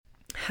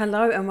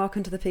Hello and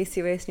welcome to the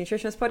PCOS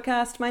Nutritionist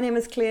Podcast. My name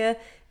is Claire.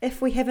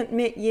 If we haven't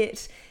met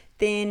yet,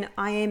 then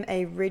I am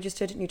a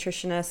registered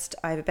nutritionist.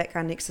 I have a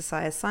background in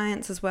exercise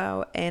science as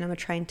well, and I'm a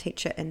trained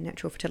teacher in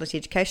natural fertility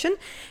education.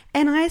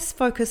 And I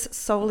focus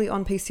solely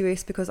on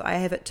PCOS because I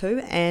have it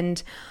too,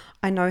 and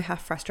I know how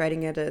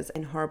frustrating it is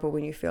and horrible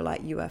when you feel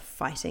like you are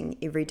fighting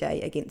every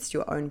day against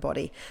your own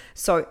body.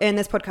 So in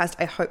this podcast,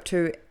 I hope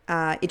to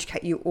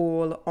educate you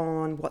all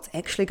on what's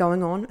actually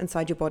going on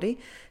inside your body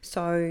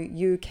so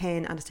you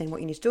can understand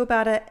what you need to do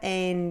about it,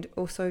 and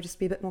also just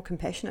be a bit more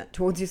compassionate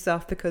towards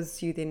yourself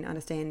because you then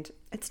understand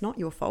it's not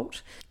your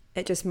fault.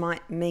 It just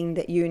might mean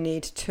that you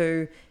need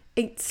to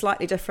eat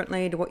slightly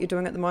differently to what you're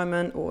doing at the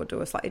moment, or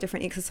do a slightly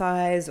different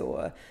exercise,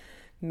 or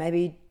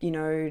maybe,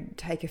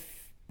 take a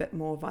bit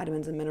more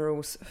vitamins and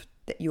minerals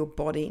that your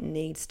body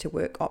needs to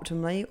work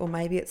optimally, or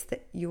maybe it's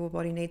that your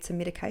body needs some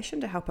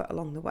medication to help it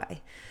along the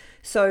way.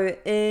 So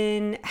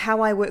in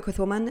how I work with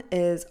women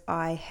is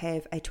I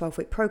have a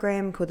 12-week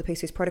program called the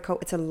PCOS Protocol.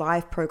 It's a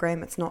live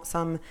program. It's not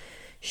some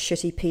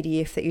shitty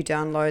PDF that you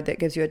download that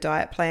gives you a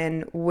diet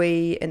plan.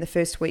 In the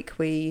first week,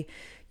 we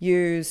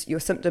use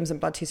your symptoms and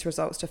blood test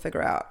results to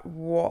figure out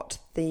what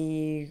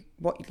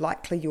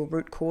likely your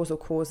root cause or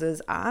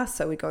causes are.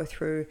 So we go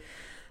through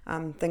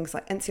things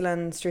like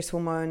insulin, stress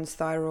hormones,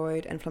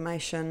 thyroid,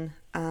 inflammation,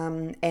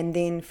 and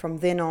then from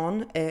then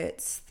on,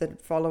 it's the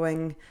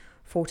following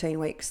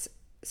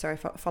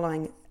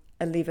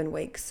 11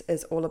 weeks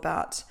is all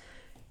about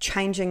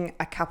changing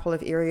a couple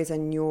of areas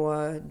in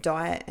your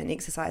diet and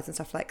exercise and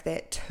stuff like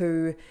that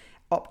to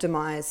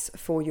optimize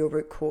for your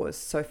root cause.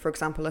 So for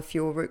example, if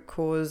you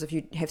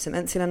have some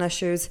insulin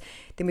issues,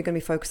 then we're going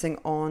to be focusing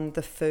on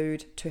the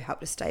food to help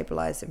to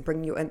stabilize and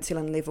bring your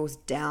insulin levels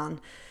down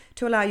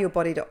to allow your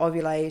body to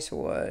ovulate,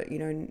 or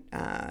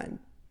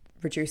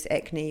reduce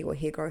acne or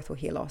hair growth or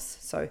hair loss.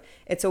 So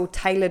it's all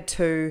tailored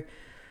to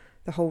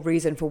the whole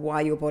reason for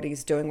why your body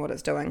is doing what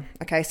it's doing.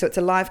 Okay, so it's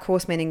a live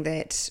course, meaning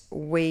that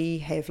we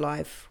have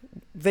live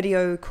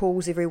video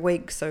calls every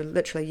week. So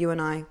literally you and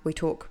I, we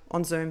talk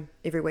on Zoom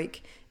every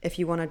week. If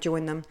you want to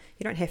join them,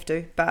 you don't have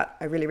to, but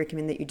I really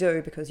recommend that you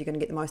do because you're going to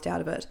get the most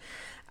out of it.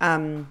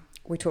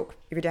 We talk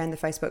every day in the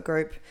Facebook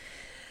group,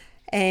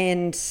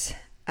 and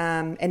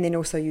then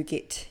also you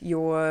get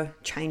your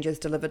changes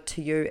delivered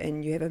to you,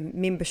 and you have a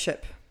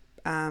membership,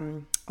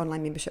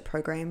 online membership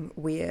program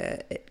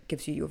where it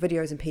gives you your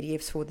videos and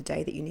PDFs for the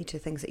day that you need to,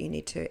 things that you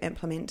need to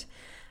implement,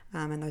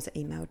 and those are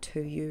emailed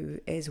to you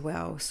as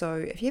well. So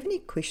if you have any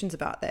questions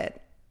about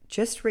that,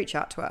 just reach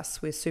out to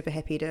us. We're super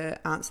happy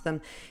to answer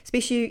them,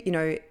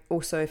 especially,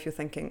 also if you're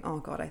thinking, oh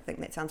God, I think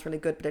that sounds really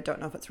good, but I don't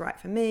know if it's right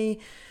for me.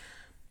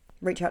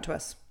 Reach out to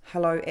us.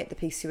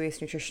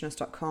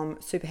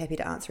 hello@thepcosnutritionist.com. Super happy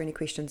to answer any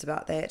questions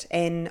about that.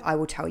 And I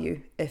will tell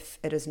you if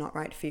it is not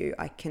right for you.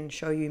 I can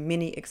show you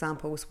many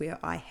examples where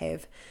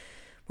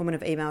women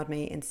have emailed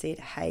me and said,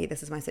 hey,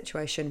 this is my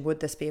situation.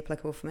 Would this be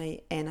applicable for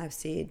me? And I've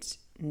said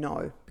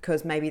no,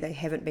 because maybe they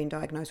haven't been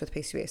diagnosed with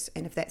PCOS.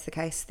 And if that's the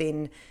case,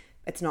 then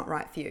it's not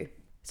right for you.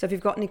 So if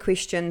you've got any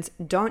questions,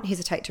 don't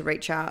hesitate to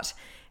reach out.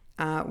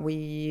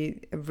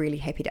 We are really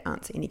happy to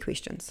answer any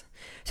questions.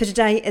 So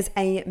today is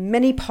a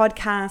mini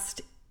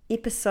podcast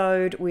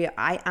episode where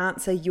I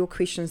answer your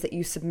questions that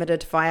you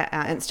submitted via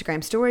our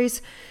Instagram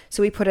stories.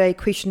 So we put a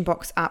question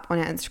box up on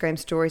our Instagram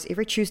stories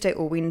every Tuesday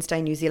or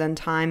Wednesday New Zealand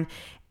time,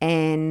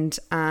 and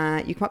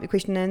you can pop your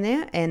question in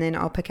there, and then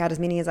I'll pick out as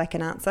many as I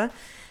can answer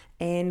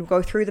and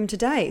go through them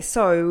today.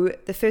 So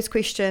the first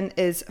question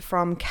is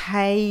from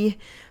Kay.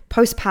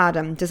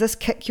 Postpartum, does this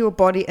kick your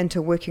body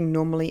into working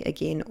normally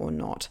again or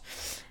not?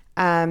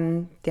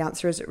 The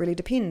answer is it really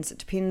depends. It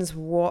depends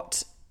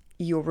what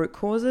your root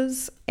cause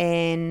is,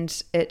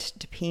 and it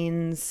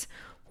depends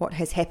what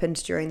has happened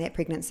during that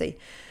pregnancy.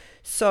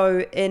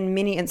 So in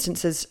many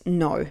instances,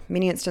 no.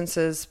 Many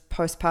instances,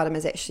 postpartum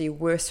is actually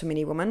worse for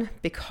many women,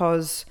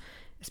 because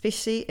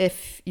especially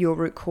if your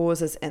root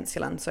cause is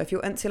insulin. So if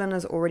your insulin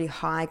is already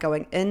high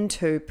going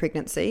into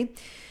pregnancy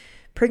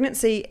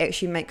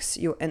actually makes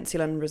your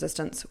insulin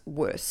resistance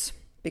worse,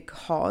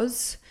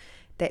 because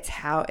that's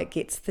how it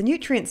gets the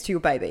nutrients to your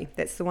baby.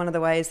 That's one of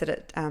the ways that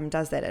it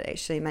does that. It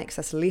actually makes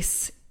us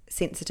less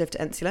sensitive to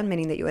insulin,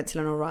 meaning that your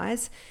insulin will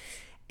rise.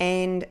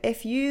 And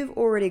if you've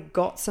already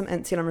got some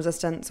insulin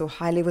resistance or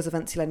high levels of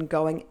insulin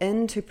going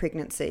into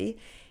pregnancy,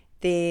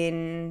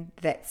 then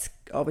that's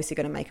obviously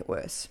going to make it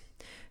worse.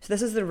 So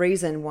this is the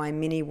reason why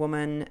many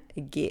women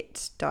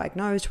get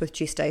diagnosed with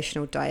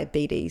gestational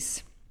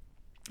diabetes,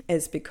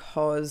 is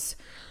because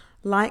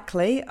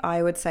likely,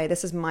 I would say,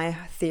 this is my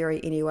theory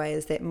anyway,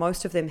 is that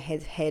most of them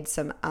have had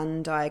some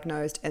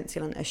undiagnosed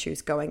insulin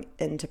issues going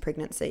into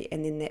pregnancy,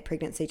 and then that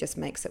pregnancy just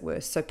makes it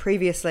worse. So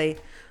previously,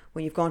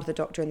 when you've gone to the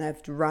doctor and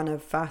they've run a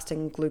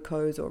fasting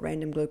glucose or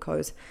random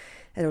glucose,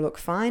 it'll look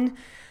fine.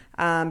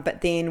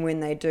 But then when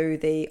they do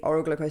the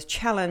oral glucose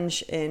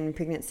challenge in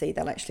pregnancy,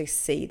 they'll actually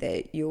see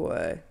that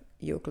your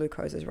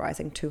glucose is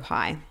rising too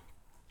high.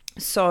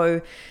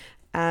 So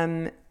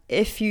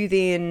if you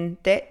then,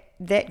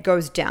 that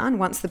goes down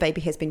once the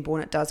baby has been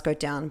born, it does go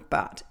down.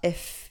 But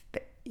if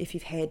if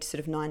you've had sort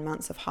of 9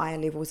 months of higher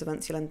levels of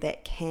insulin,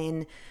 that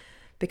can,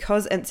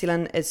 because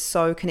insulin is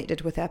so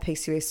connected with our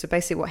PCOS, so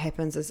basically what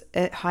happens is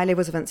high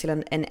levels of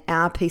insulin in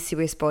our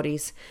PCOS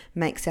bodies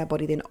makes our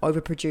body then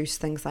overproduce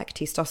things like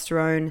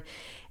testosterone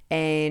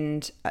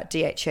and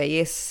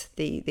DHEAS,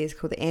 these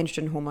called the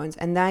androgen hormones,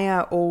 and they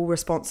are all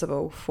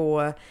responsible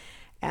for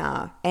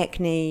our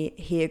acne,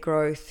 hair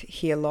growth,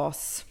 hair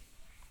loss,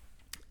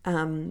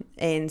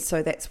 and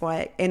so that's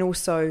why, and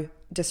also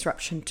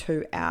disruption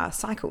to our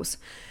cycles.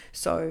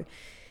 So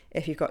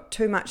if you've got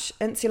too much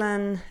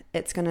insulin,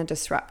 it's going to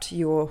disrupt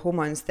your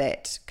hormones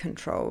that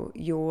control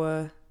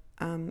your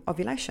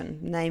ovulation,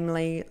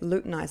 namely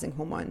luteinizing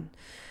hormone.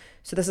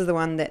 So this is the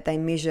one that they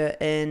measure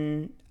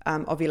in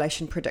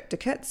ovulation predictor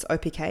kits,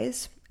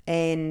 OPKs,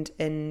 and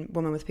in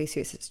women with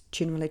PCOS, it's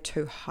generally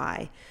too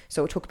high.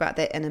 So we'll talk about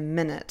that in a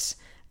minute.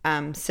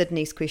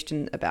 Sydney's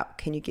question about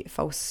can you get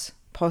false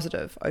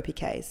positive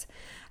OPKs,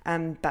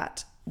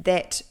 but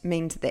that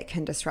means that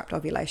can disrupt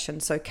ovulation.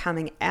 So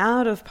coming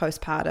out of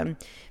postpartum,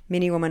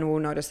 many women will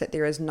notice that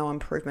there is no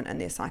improvement in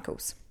their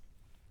cycles.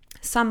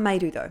 Some may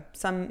do though.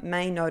 Some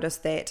may notice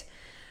that,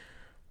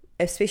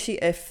 especially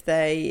if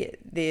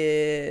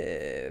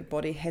their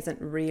body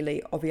hasn't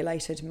really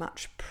ovulated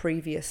much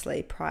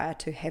previously prior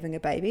to having a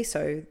baby.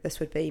 So this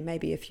would be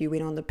maybe if you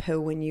went on the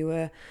pill when you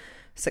were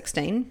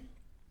 16,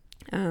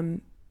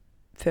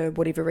 for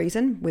whatever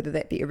reason, whether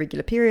that be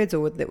irregular periods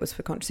or that was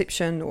for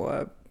contraception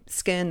or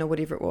skin or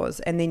whatever it was,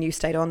 and then you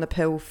stayed on the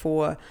pill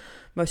for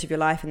most of your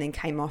life and then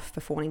came off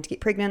before wanting to get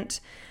pregnant,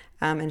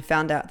 and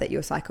found out that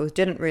your cycles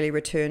didn't really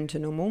return to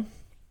normal.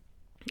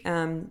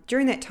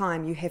 During that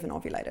time, you haven't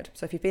ovulated.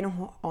 So if you've been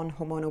on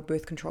hormonal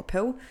birth control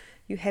pill,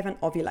 you haven't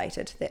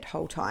ovulated that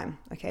whole time.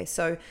 Okay,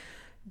 so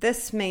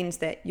this means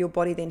that your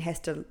body then has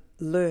to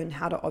learn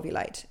how to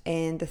ovulate.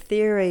 And the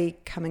theory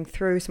coming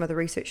through some of the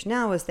research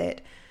now is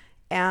that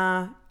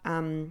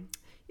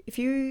if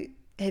you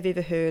have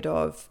ever heard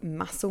of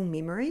muscle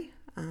memory,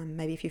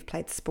 maybe if you've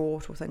played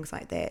sport or things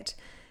like that,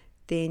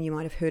 then you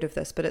might have heard of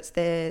this. But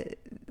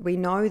we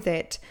know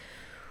that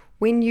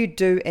when you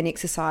do an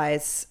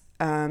exercise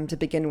to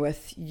begin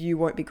with, you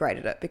won't be great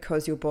at it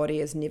because your body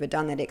has never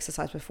done that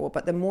exercise before.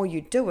 But the more you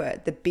do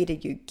it, the better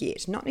you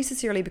get. Not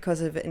necessarily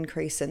because of an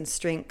increase in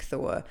strength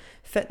or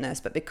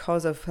fitness, but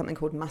because of something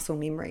called muscle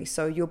memory.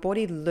 So your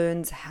body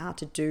learns how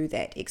to do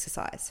that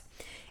exercise.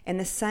 And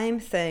the same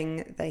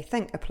thing they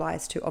think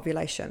applies to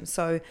ovulation.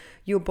 So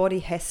your body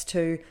has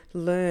to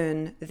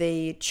learn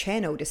the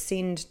channel to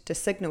send the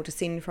signal to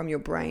send from your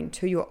brain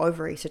to your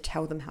ovaries to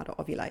tell them how to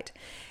ovulate.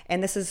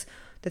 And this is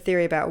the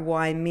theory about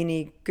why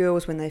many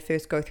girls, when they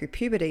first go through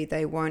puberty,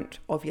 they won't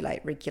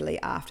ovulate regularly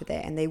after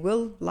that, and they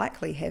will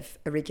likely have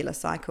irregular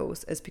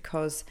cycles, is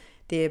because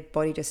their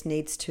body just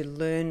needs to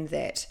learn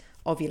that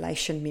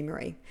ovulation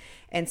memory.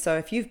 And so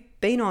if you've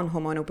been on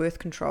hormonal birth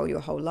control your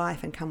whole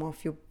life and come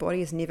off, your body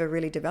has never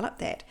really developed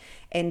that.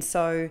 And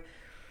so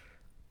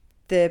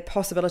the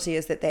possibility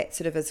is that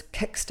sort of is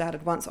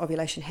kick-started once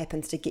ovulation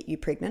happens to get you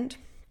pregnant.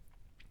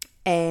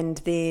 And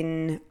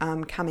then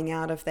coming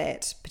out of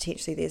that,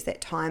 potentially there's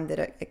that time that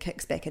it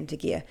kicks back into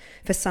gear.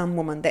 For some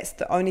women, that's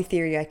the only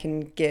theory I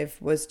can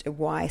give was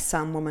why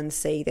some women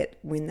see that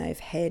when they've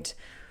had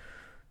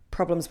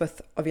problems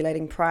with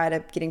ovulating prior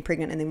to getting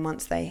pregnant, and then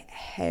once they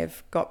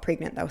have got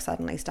pregnant, they'll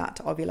suddenly start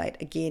to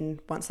ovulate again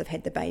once they've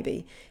had the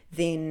baby.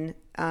 Then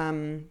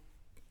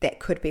that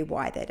could be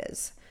why that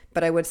is.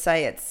 But I would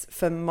say it's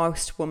for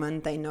most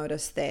women, they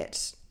notice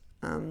that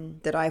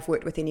that I've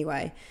worked with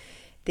anyway,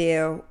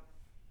 their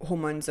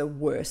hormones are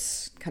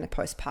worse kind of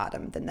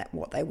postpartum than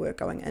what they were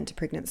going into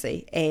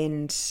pregnancy,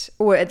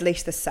 or at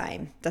least the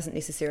same. Doesn't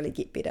necessarily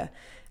get better,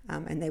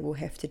 and they will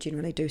have to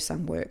generally do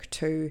some work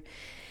to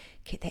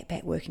get that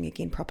back working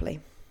again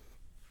properly.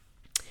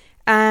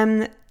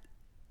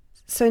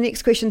 So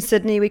next question,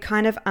 Sydney, we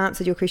kind of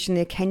answered your question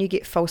there. Can you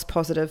get false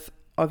positive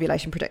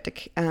ovulation predictor?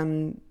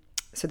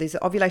 So there's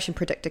an ovulation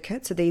predictor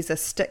kit. So these are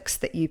sticks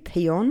that you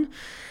pee on,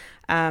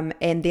 and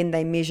then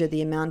they measure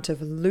the amount of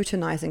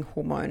luteinizing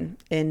hormone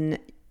in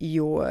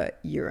your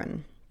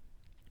urine.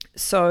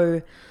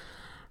 So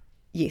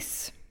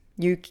yes,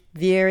 you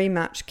very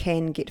much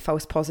can get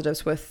false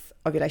positives with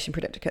ovulation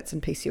predictor kits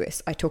and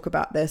PCOS. I talk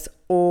about this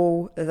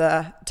all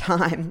the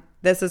time.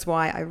 This is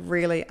why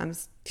I'm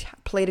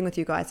pleading with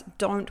you guys,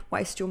 don't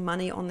waste your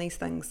money on these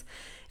things.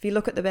 If you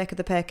look at the back of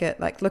the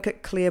packet, like look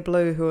at Clear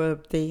Blue, who are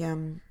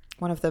the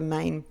one of the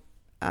main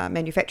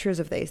manufacturers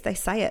of these, they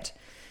say it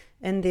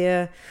in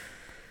their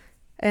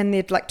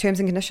like terms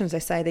and conditions. They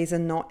say these are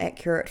not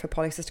accurate for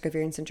polycystic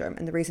ovarian syndrome,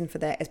 and the reason for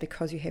that is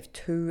because you have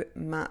too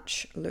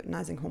much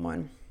luteinizing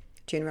hormone,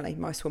 generally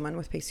most women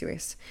with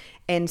PCOS.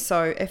 And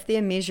so if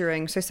they're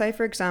measuring, so say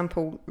for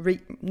example,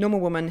 normal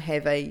women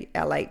have a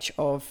LH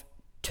of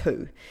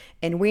 2,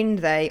 and when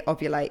they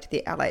ovulate,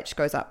 their LH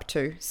goes up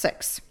to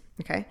 6.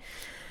 Okay,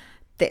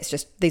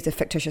 these are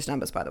fictitious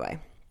numbers, by the way.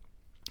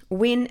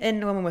 When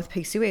in a woman with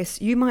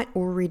PCOS, you might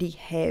already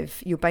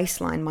have, your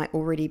baseline might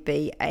already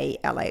be a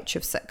LH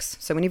of 6.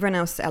 So when everyone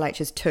else's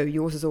LH is 2,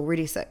 yours is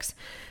already 6.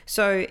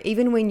 So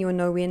even when you're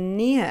nowhere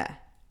near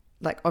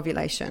like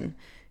ovulation,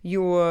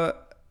 your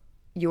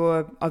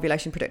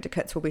ovulation predictor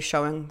kits will be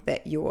showing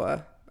that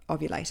you're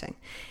ovulating.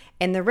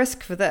 And the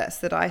risk for this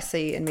that I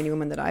see in many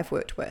women that I've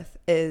worked with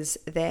is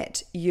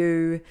that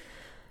you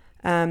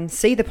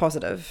see the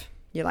positive.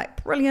 You're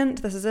like,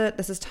 brilliant, this is it,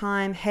 this is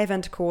time, have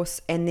intercourse,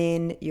 and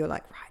then you're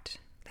like, right,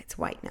 let's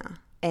wait now.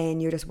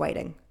 And you're just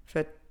waiting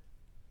for,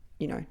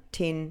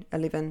 10,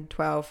 11,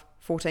 12,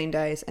 14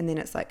 days, and then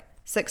it's like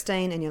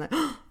 16, and you're like,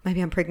 oh, maybe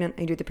I'm pregnant,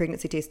 and you do the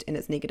pregnancy test, and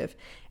it's negative.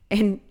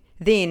 And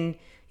then,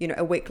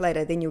 a week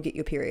later, then you'll get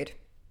your period.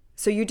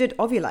 So you did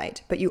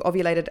ovulate, but you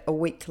ovulated a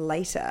week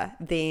later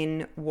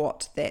than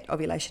what that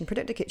ovulation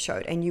predictor kit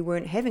showed, and you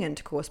weren't having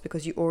intercourse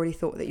because you already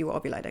thought that you were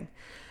ovulating.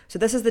 So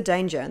this is the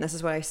danger, and this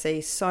is what I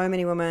see so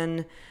many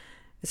women.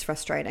 It's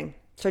frustrating.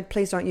 So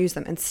please don't use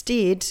them.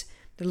 Instead,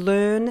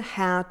 learn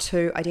how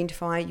to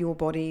identify your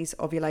body's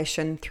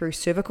ovulation through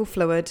cervical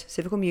fluid,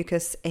 cervical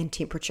mucus, and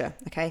temperature.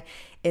 Okay,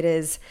 it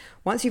is,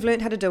 once you've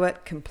learned how to do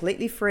it,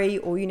 completely free.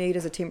 All you need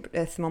is a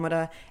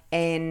thermometer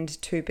and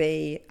to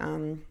be,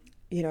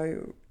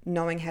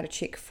 knowing how to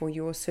check for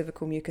your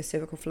cervical mucus,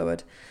 cervical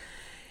fluid.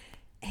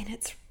 And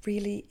it's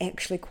really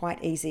actually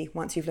quite easy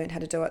once you've learned how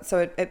to do it.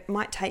 So it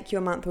might take you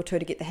a month or two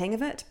to get the hang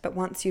of it, but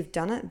once you've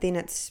done it, then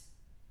it's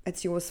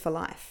yours for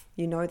life.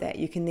 You know that.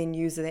 You can then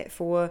use that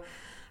for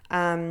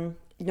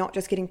not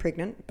just getting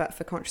pregnant, but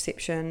for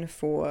contraception,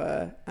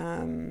 for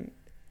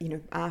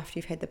after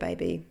you've had the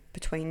baby,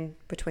 between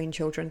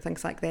children,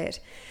 things like that.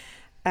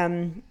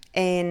 And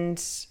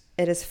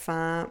it is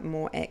far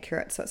more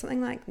accurate. So it's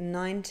something like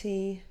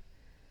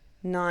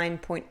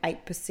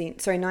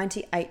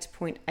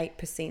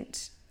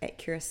 98.8%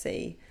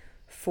 accuracy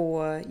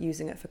for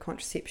using it for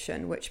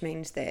contraception, which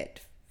means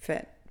that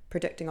for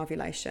predicting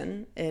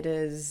ovulation, it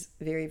is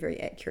very, very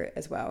accurate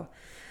as well.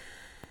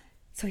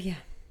 So yeah,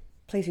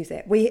 please use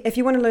that. If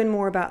you want to learn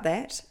more about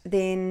that,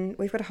 then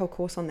we've got a whole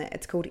course on that.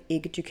 It's called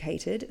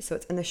Eggucated. So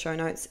it's in the show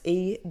notes,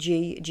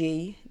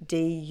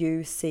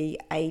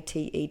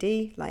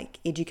 EGGDUCATED, like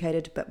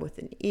educated, but with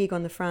an egg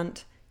on the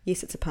front.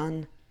 Yes, it's a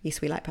pun.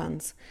 Yes, we like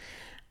puns.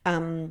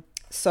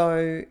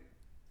 So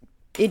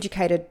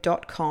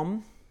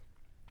educated.com,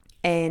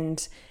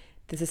 and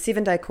there's a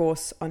 7-day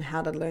course on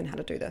how to learn how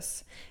to do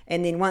this.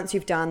 And then once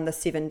you've done the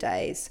 7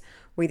 days,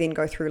 we then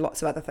go through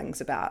lots of other things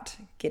about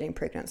getting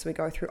pregnant. So we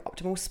go through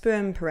optimal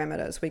sperm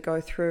parameters. We go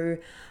through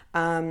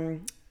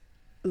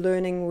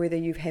learning whether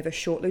you have a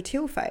short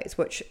luteal phase,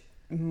 which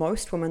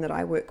most women that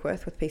I work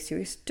with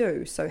PCOS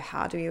do. So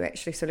how do you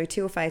actually, so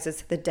luteal phase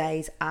is the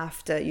days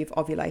after you've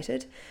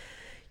ovulated.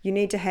 You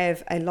need to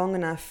have a long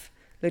enough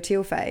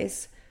luteal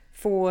phase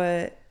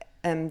for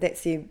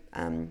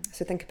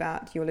so think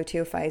about your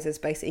luteal phase as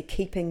basically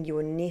keeping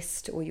your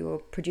nest or your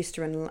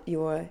progesterone,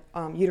 your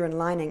uterine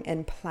lining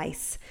in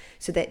place,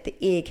 so that the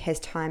egg has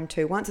time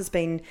to, once it's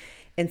been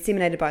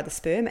inseminated by the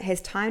sperm, it has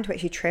time to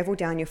actually travel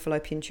down your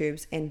fallopian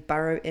tubes and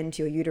burrow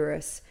into your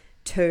uterus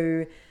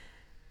to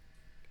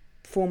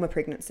form a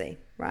pregnancy,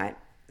 right?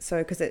 So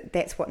because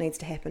that's what needs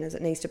to happen, is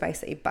it needs to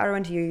basically burrow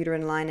into your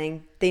uterine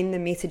lining. Then the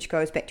message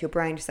goes back to your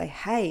brain to say,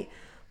 hey,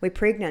 we're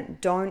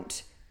pregnant,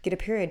 don't get a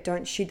period,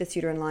 don't shed this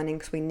uterine lining,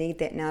 because we need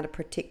that now to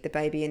protect the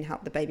baby and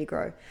help the baby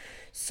grow.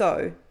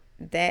 So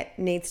that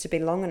needs to be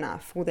long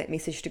enough for that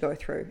message to go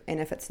through.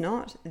 And if it's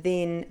not,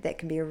 then that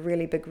can be a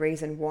really big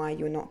reason why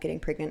you're not getting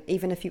pregnant,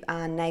 even if you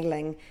are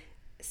nailing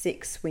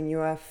sex when you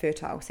are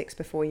fertile, sex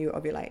before you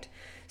ovulate.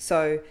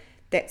 So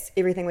that's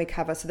everything we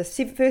cover. So the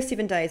first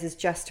 7 days is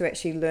just to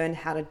actually learn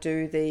how to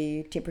do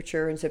the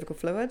temperature and cervical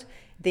fluid.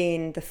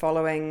 Then the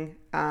following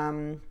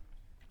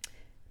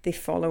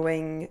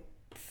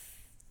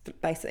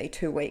basically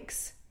 2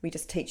 weeks, we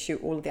just teach you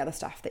all of the other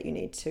stuff that you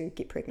need to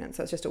get pregnant.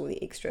 So it's just all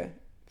the extra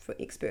for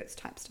experts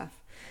type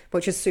stuff,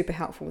 which is super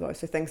helpful though.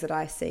 So things that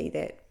I see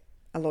that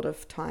a lot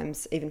of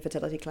times even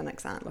fertility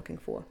clinics aren't looking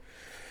for.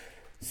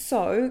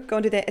 So go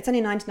and do that. It's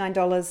only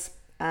 $99.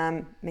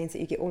 Means that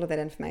you get all of that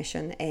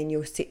information and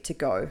you're set to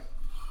go.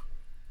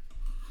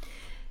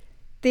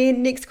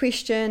 Then next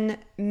question,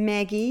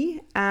 Maggie,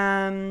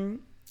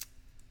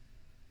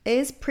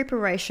 is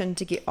preparation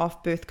to get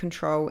off birth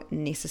control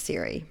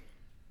necessary?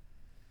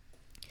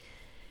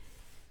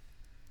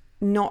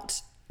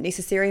 Not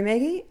necessary,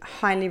 Maggie.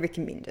 Highly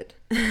recommended.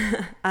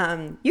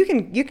 You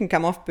can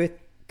come off birth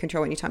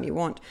control anytime you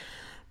want,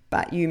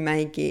 but you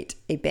may get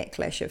a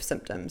backlash of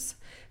symptoms.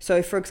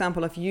 So, for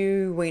example, if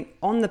you went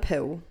on the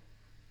pill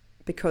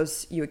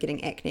because you were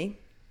getting acne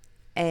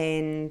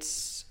and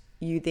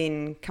you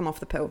then come off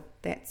the pill,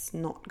 that's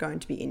not going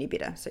to be any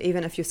better. So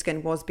even if your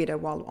skin was better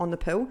while on the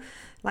pill,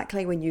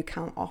 likely when you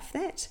come off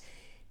that,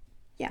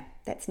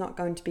 that's not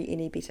going to be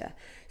any better.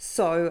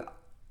 So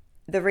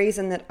the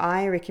reason that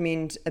I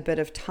recommend a bit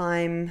of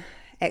time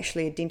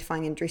actually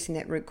identifying and addressing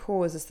that root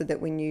cause is so that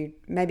when you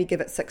maybe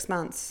give it 6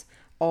 months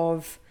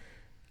of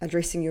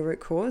addressing your root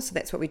cause, so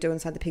that's what we do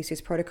inside the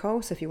PCOS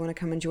protocol. So if you want to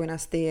come and join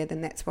us there,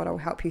 then that's what I'll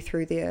help you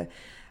through there.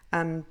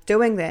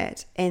 Doing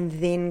that and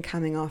then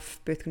coming off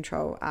birth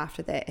control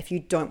after that if you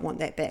don't want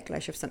that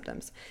backlash of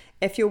symptoms.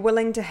 If you're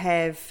willing to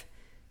have,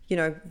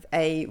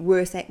 a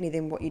worse acne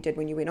than what you did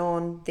when you went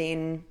on,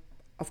 then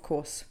of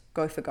course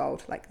go for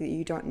gold. Like,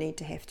 you don't need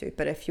to have to.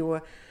 But if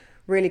you're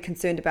really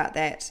concerned about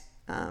that,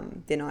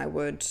 then I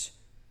would.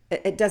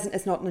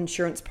 It's not an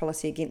insurance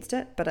policy against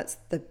it, but it's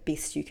the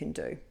best you can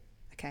do.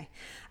 Okay.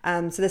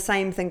 So the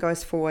same thing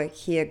goes for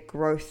hair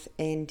growth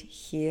and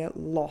hair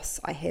loss.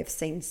 I have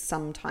seen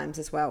sometimes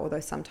as well, although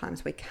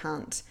sometimes we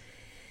can't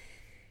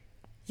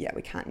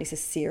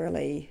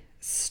necessarily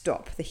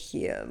stop the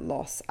hair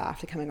loss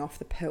after coming off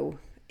the pill,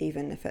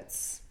 even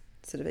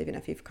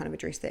if you've kind of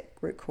addressed that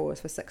root cause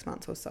for 6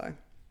 months or so.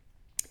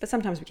 But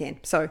sometimes we can.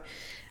 So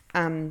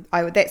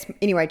that's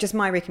anyway, just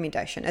my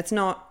recommendation. It's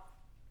not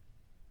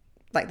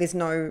like there's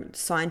no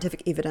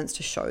scientific evidence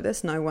to show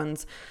this. No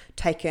one's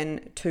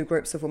taken 2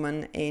 groups of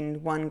women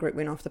and one group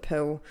went off the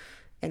pill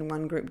and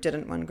one group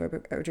didn't, one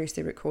group addressed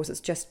their root cause. It's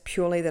just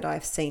purely that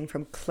I've seen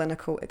from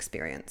clinical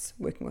experience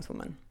working with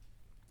women.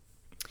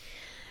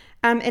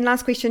 And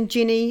last question,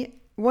 Jenny,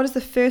 what is the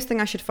first thing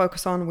I should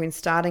focus on when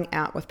starting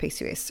out with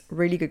PCOS?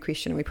 Really good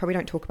question. We probably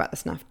don't talk about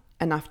this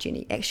enough,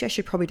 Jenny. Actually, I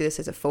should probably do this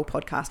as a full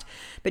podcast.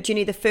 But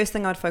Jenny, the first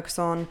thing I'd focus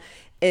on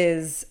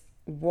is,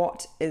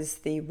 what is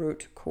the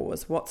root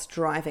cause? What's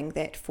driving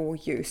that for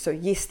you? So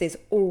yes, there's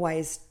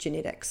always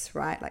genetics,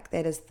 right? Like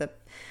that is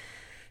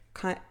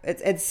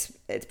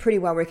it's pretty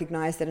well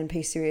recognized that in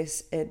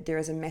PCOS there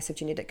is a massive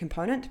genetic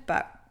component,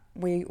 but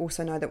we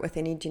also know that with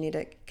any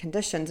genetic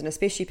conditions, and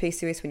especially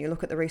PCOS, when you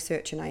look at the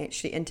research, and I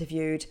actually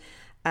interviewed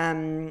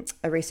a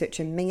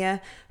researcher, Mia,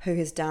 who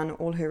has done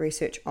all her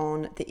research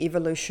on the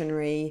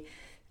evolutionary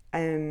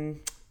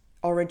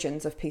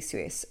origins of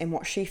PCOS, and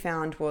what she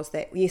found was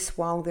that yes,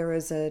 while there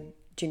is a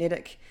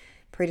genetic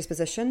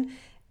predisposition,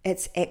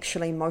 it's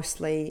actually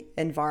mostly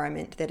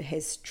environment that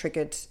has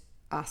triggered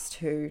us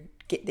to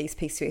get these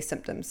PCOS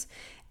symptoms.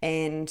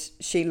 And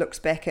she looks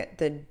back at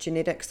the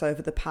genetics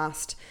over the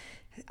past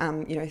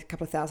a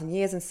couple of thousand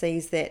years and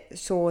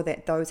saw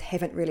that those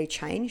haven't really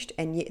changed,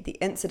 and yet the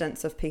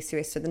incidence of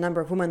PCOS, so the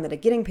number of women that are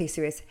getting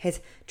PCOS,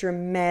 has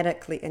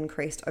dramatically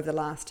increased over the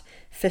last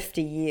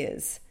 50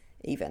 years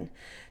even.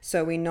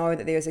 So we know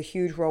that there's a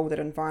huge role that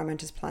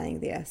environment is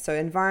playing there. So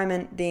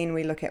environment, then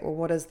we look at, well,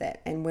 what is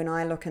that? And when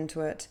I look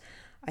into it,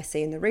 I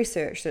see in the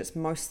research that it's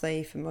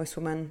mostly, for most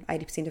women,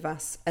 80% of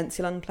us,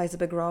 insulin plays a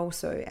big role.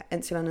 So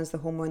insulin is the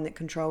hormone that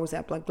controls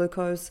our blood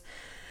glucose.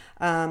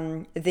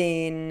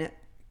 Then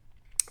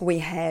we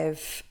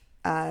have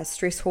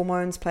stress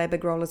hormones play a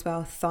big role as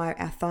well,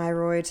 our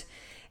thyroid.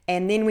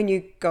 And then when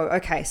you go,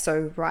 okay,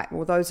 so right,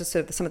 well, those are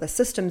sort of some of the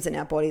systems in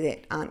our body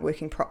that aren't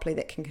working properly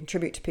that can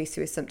contribute to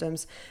PCOS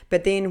symptoms.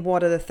 But then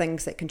what are the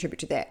things that contribute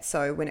to that?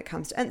 So when it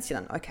comes to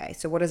insulin, okay,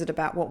 so what is it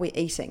about what we're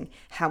eating,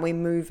 how we're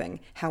moving,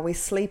 how we're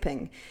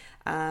sleeping?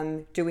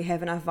 Do we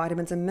have enough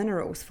vitamins and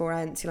minerals for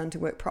our insulin to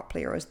work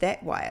properly, or is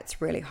that why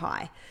it's really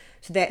high?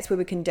 So that's where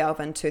we can delve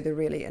into the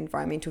really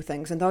environmental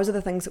things. And those are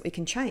the things that we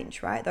can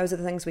change, right? Those are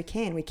the things we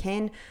can. We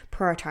can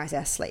prioritize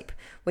our sleep.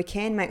 We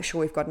can make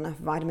sure we've got enough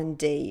vitamin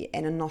D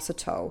and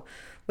inositol.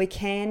 We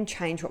can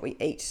change what we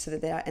eat so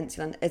that our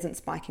insulin isn't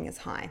spiking as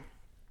high.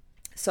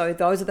 So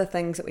those are the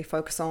things that we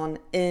focus on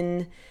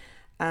in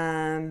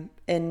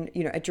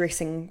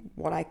addressing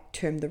what I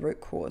term the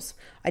root cause.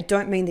 I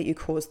don't mean that you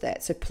caused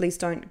that. So please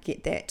don't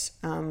get that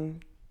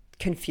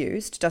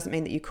confused. It doesn't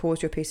mean that you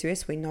caused your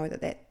PCOS. We know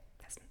that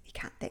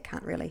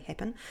can't really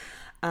happen.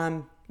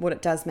 What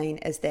it does mean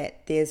is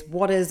that there's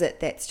what is it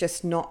that's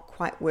just not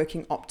quite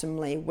working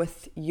optimally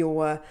with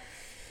your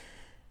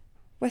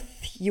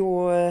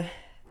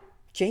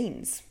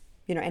genes,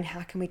 and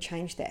how can we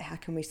change that? How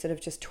can we sort of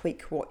just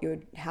tweak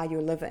how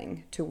you're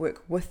living to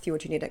work with your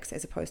genetics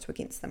as opposed to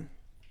against them?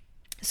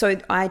 So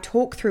I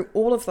talk through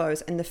all of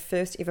those in the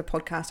first ever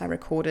podcast I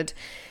recorded,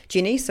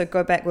 Jenny. So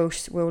go back,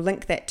 we'll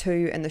link that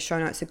too in the show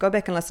notes. So go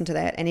back and listen to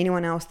that, and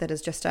anyone else that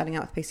is just starting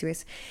out with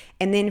PCOS.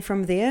 And then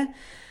from there,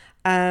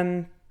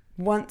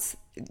 once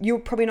you're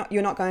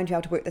not going to be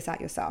able to work this out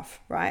yourself,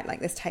 right?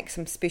 Like this takes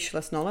some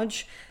specialist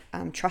knowledge.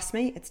 Trust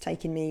me, it's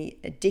taken me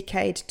a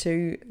decade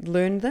to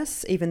learn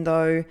this, even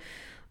though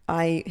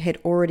I had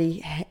already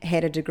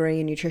had a degree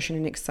in nutrition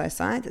and exercise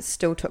science. It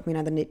still took me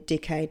another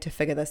decade to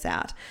figure this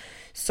out.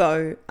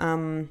 So,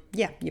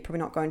 you're probably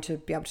not going to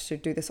be able to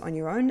do this on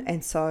your own.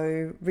 And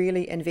so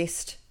really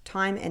invest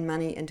time and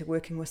money into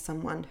working with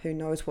someone who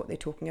knows what they're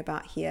talking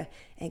about here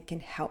and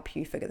can help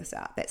you figure this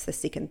out. That's the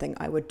second thing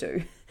I would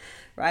do,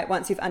 right?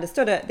 Once you've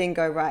understood it, then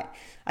go, right,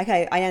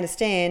 okay, I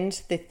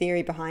understand the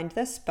theory behind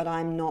this, but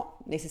I'm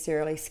not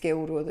necessarily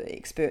skilled or the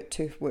expert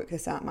to work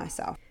this out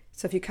myself.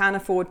 So if you can't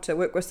afford to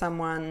work with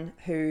someone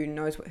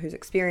who's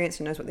experienced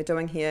and knows what they're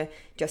doing here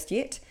just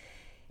yet,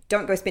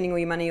 don't go spending all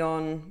your money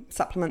on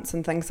supplements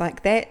and things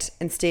like that.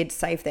 Instead,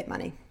 save that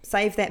money.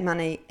 Save that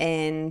money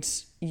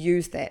and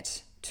use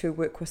that to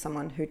work with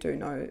someone who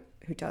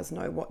does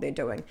know what they're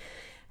doing,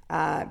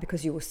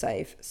 because you will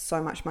save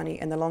so much money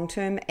in the long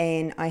term.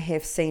 And I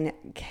have seen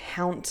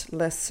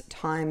countless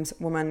times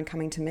women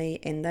coming to me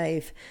and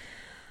they've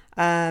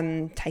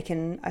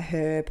taken a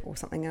herb or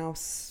something else,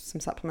 some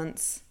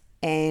supplements,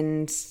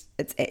 and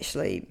it's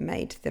actually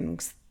made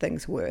things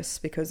worse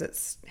because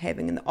it's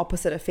having the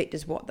opposite effect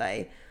as what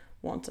they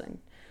wanting.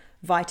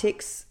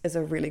 Vitex is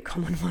a really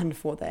common one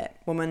for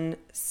that. Women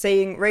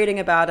reading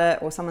about it,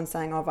 or someone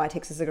saying, oh,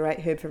 Vitex is a great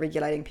herb for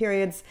regulating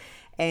periods,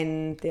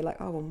 and they're like,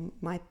 oh, well,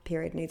 my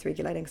period needs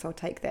regulating, so I'll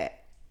take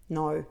that.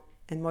 No,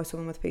 and most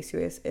women with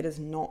PCOS, it is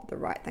not the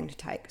right thing to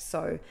take.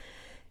 So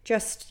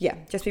just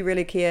be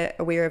really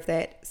aware of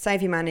that.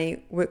 Save your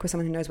money, work with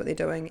someone who knows what they're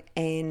doing,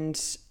 and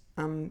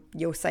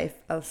you'll save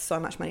so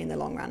much money in the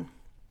long run.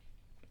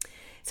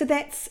 So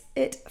that's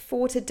it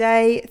for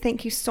today.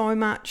 Thank you so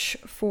much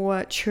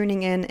for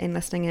tuning in and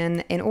listening in,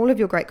 and all of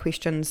your great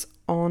questions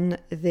on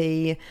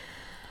the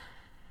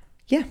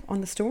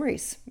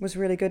stories. It was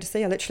really good to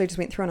see. I literally just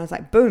went through and I was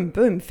like, boom,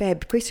 boom,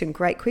 fab question,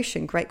 great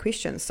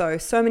question.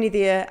 So many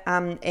there,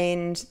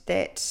 and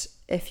that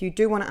if you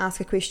do want to ask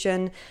a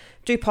question,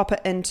 do pop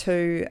it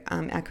into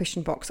our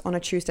question box on a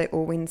Tuesday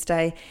or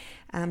Wednesday.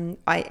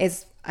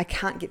 I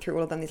can't get through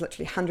all of them. There's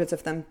literally hundreds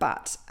of them,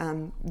 but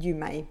we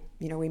may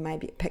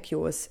pick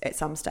yours at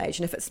some stage.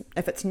 And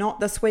if it's not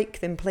this week,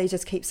 then please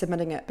just keep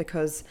submitting it,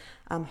 because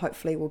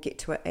hopefully we'll get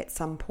to it at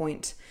some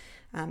point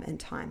in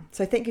time.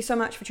 So thank you so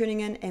much for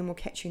tuning in, and we'll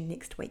catch you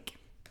next week.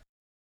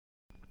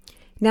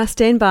 Now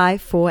stand by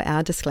for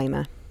our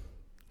disclaimer.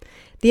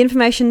 The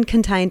information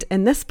contained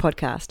in this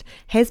podcast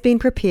has been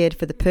prepared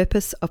for the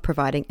purpose of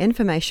providing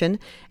information,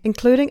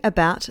 including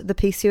about the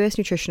PCOS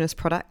nutritionist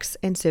products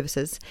and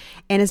services,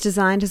 and is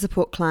designed to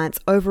support clients'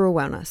 overall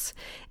wellness.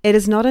 It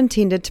is not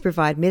intended to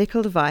provide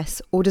medical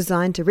advice or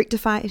designed to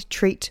rectify,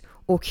 treat,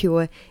 or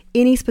cure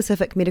any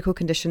specific medical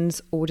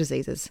conditions or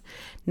diseases.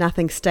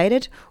 Nothing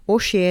stated or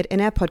shared in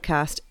our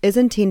podcast is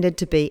intended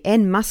to be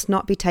and must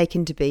not be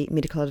taken to be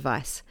medical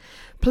advice.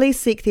 Please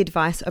seek the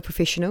advice of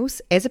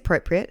professionals as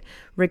appropriate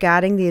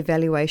regarding the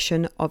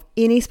evaluation of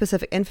any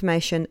specific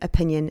information,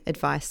 opinion,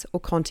 advice, or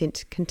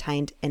content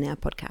contained in our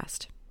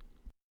podcast.